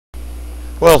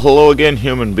Well, hello again,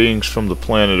 human beings from the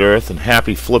planet Earth, and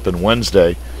happy flippin'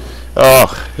 Wednesday.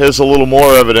 Here's a little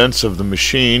more evidence of the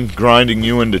machine grinding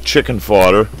you into chicken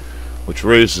fodder, which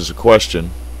raises a question.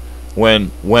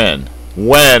 When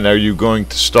are you going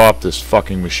to stop this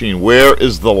fucking machine? Where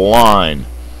is the line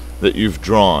that you've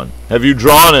drawn? Have you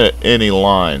drawn any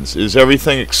lines? Is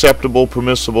everything acceptable,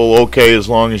 permissible, okay, as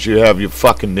long as you have your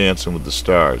fucking Dancing with the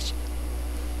Stars?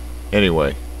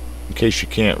 Anyway, in case you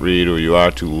can't read or you are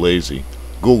too lazy,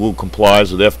 Google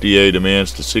complies with FDA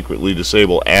demands to secretly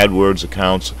disable AdWords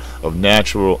accounts of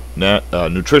nutritional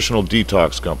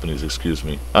detox companies. Excuse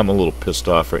me. I'm a little pissed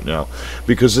off right now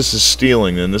because this is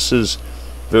stealing, and this is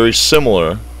very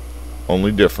similar,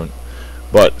 only different,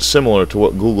 but similar to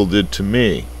what Google did to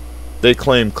me. They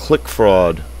claim click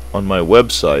fraud on my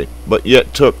website, but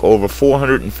yet took over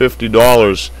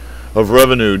 $450 of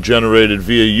revenue generated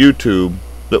via YouTube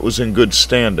that was in good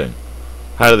standing.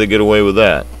 How do they get away with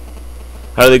that?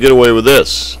 How do they get away with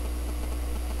this?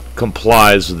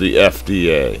 Complies with the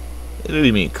FDA. What do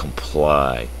you mean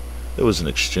comply? It was an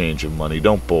exchange of money.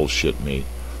 Don't bullshit me.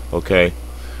 Okay?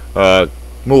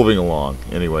 Moving along.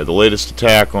 Anyway, the latest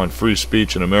attack on free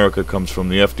speech in America comes from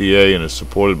the FDA and is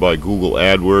supported by Google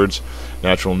AdWords.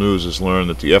 Natural News has learned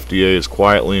that the FDA is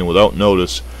quietly and without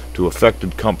notice to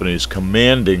affected companies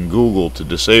commanding Google to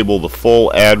disable the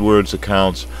full AdWords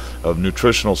accounts of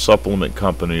nutritional supplement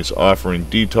companies offering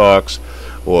detox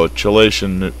or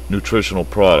chelation nutritional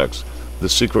products. The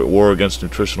secret war against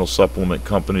nutritional supplement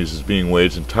companies is being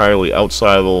waged entirely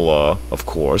outside of the law, of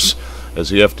course, as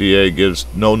the FDA gives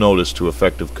no notice to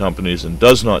affected companies and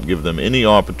does not give them any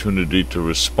opportunity to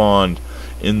respond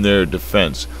in their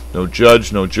defense. No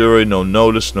judge, no jury, no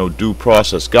notice, no due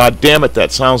process. God damn it,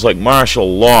 that sounds like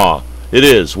martial law. It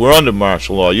is. We're under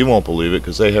martial law. You won't believe it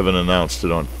because they haven't announced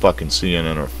it on fucking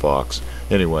CNN or Fox.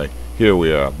 Anyway, here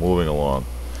we are, moving along.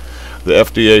 The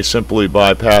FDA simply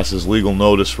bypasses legal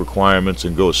notice requirements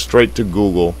and goes straight to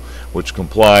Google, which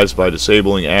complies by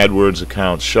disabling AdWords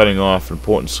accounts, shutting off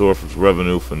important source of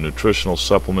revenue for nutritional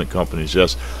supplement companies.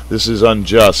 Yes, this is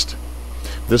unjust.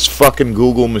 This fucking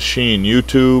Google machine,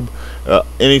 YouTube,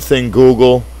 anything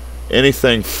Google,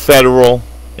 anything federal,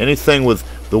 anything with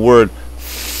the word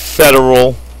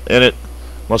federal in it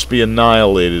must be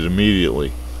annihilated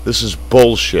immediately. This is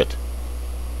bullshit.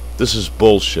 This is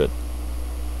bullshit.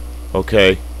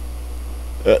 Okay?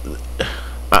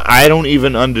 I don't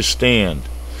even understand.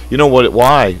 You know what?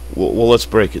 Why? Well, let's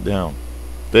break it down.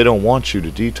 They don't want you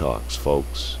to detox,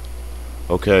 folks.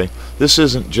 Okay? This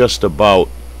isn't just about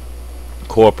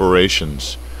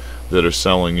corporations that are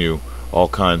selling you all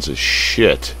kinds of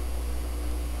shit,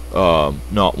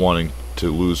 not wanting to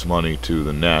lose money to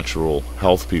the natural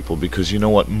health people, because you know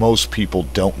what? Most people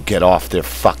don't get off their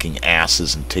fucking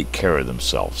asses and take care of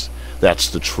themselves. That's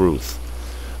the truth.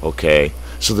 Okay?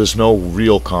 So there's no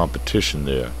real competition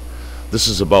there. This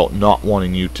is about not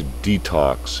wanting you to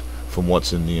detox from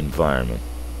what's in the environment.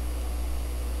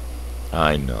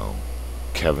 I know.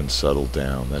 Kevin, settle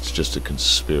down. That's just a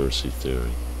conspiracy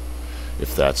theory.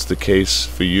 If that's the case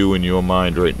for you in your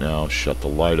mind right now, shut the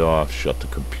light off, shut the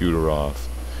computer off,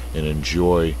 and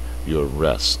enjoy your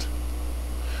rest.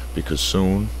 Because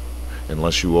soon,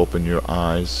 unless you open your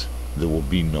eyes, there will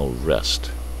be no rest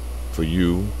for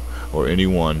you or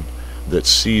anyone that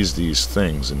sees these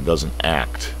things and doesn't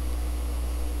act.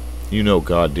 You know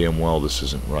goddamn well this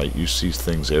isn't right. You see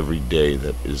things every day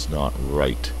that is not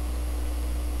right.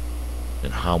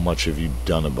 And how much have you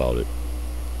done about it?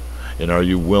 And are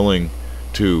you willing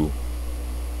to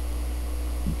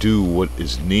do what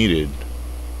is needed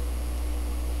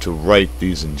to right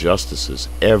these injustices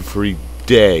every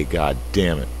day? God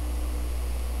damn it.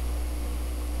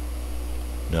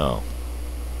 No.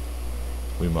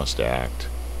 We must act.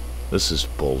 This is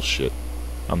bullshit.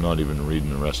 I'm not even reading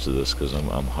the rest of this because I'm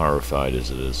horrified as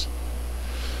it is.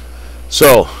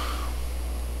 So,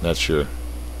 that's your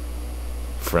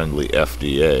friendly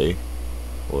FDA,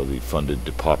 or the funded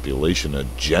depopulation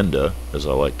agenda, as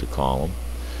I like to call them.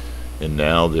 And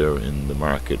now they're in the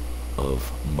market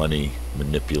of money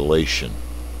manipulation.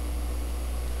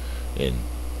 And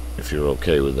if you're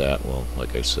okay with that, well,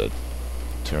 like I said,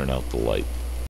 turn out the light.